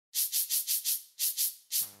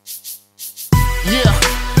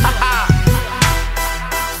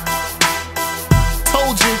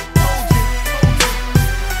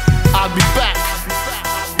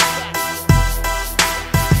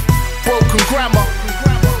Grammar,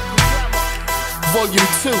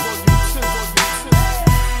 Volume 2.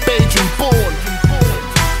 Beijing born,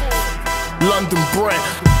 London bred.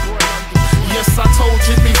 Yes, I told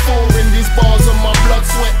you before, in these bars of my blood,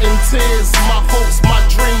 sweat and tears. My hopes, my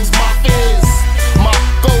dreams, my fears, my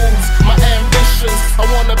goals, my ambitions. I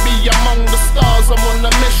wanna be among the stars, I'm on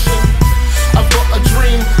a mission. I've got a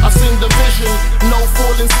dream, I've seen the vision. No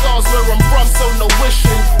falling stars where I'm from, so no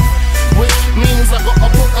wishing. Which means I gotta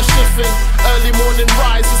put a shift in. Early morning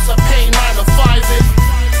rise, it's a pain 9 to 5 in.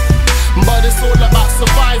 But it's all about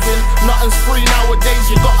surviving. Nothing's free nowadays,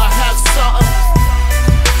 you gotta have something.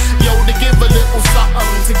 Yo, to give a little something,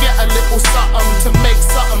 to get a little something, to make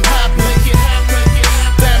something happen. Make it happen.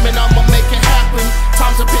 Damn it, I'ma make it happen.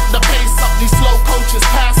 Time to pick the pace up, these slow coaches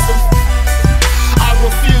pass them. I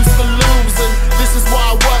refuse to lose, and this is why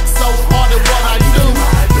I work so hard at what I do.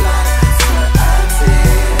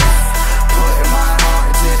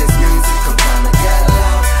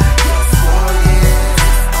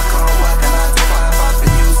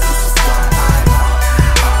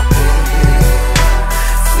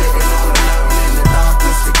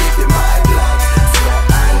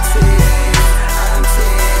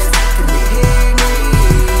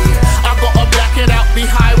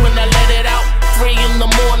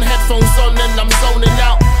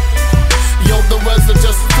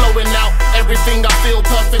 Everything I feel,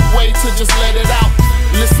 perfect way to just let it out.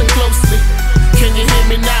 Listen closely, can you hear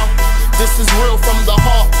me now? This is real from the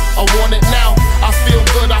heart, I want it now. I feel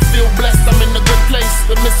good, I feel blessed, I'm in a good place.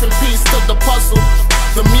 The missing piece to the puzzle,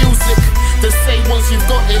 the music. They say once you've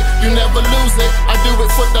got it, you never lose it. I do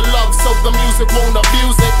it for the love, so the music won't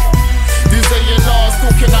abuse it. These A&Rs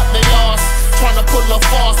talking up their arse, trying to pull a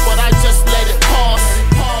fast, but I just let it pass.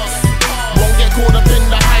 Won't get caught up in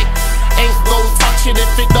the hype, ain't go touch it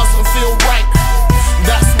if it doesn't feel right.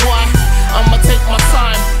 That's why I'ma take my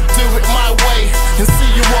time, do it my way, and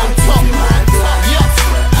see you on top. Yeah.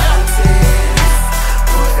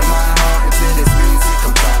 Putting my heart into this music,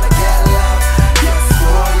 I'm trying to get love. Yes,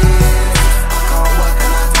 4 years, I can't work a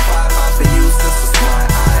 9 to 5, I've been useless, that's why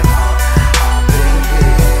I'm out. I've been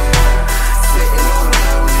here, sitting all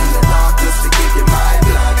alone in the darkness to give you my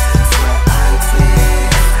blood, sweat and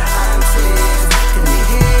tears, can you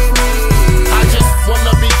hear me? I just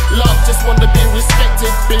wanna be loved, just wanna be respected.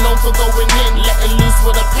 Been known for going in, letting loose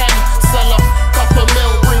with a pen. Sell a cup of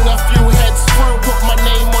milk, bring a few heads through. Put my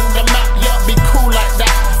name on the map, yeah, be cool like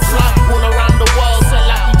that. Fly all around the world, sell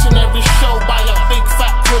out each and every show. Buy a big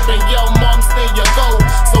fat crib and yell, moms, there you go.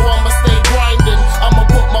 So I'ma stay grinding, I'ma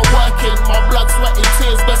put my work in. My blood, sweat and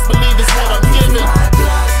tears, best believe it's what I'm giving.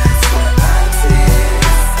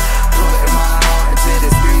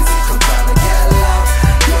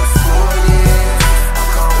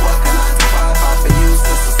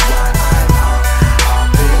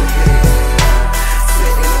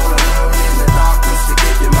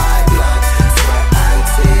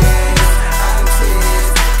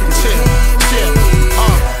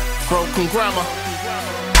 Grammar,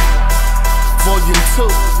 Volume 2,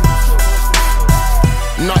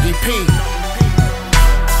 Nutty P,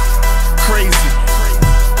 Crazy.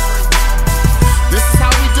 This is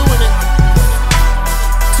how we doing it.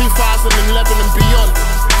 2011 and beyond.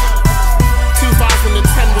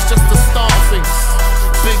 2010 was just the start of things.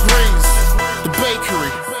 Big Reeze, the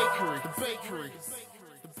bakery.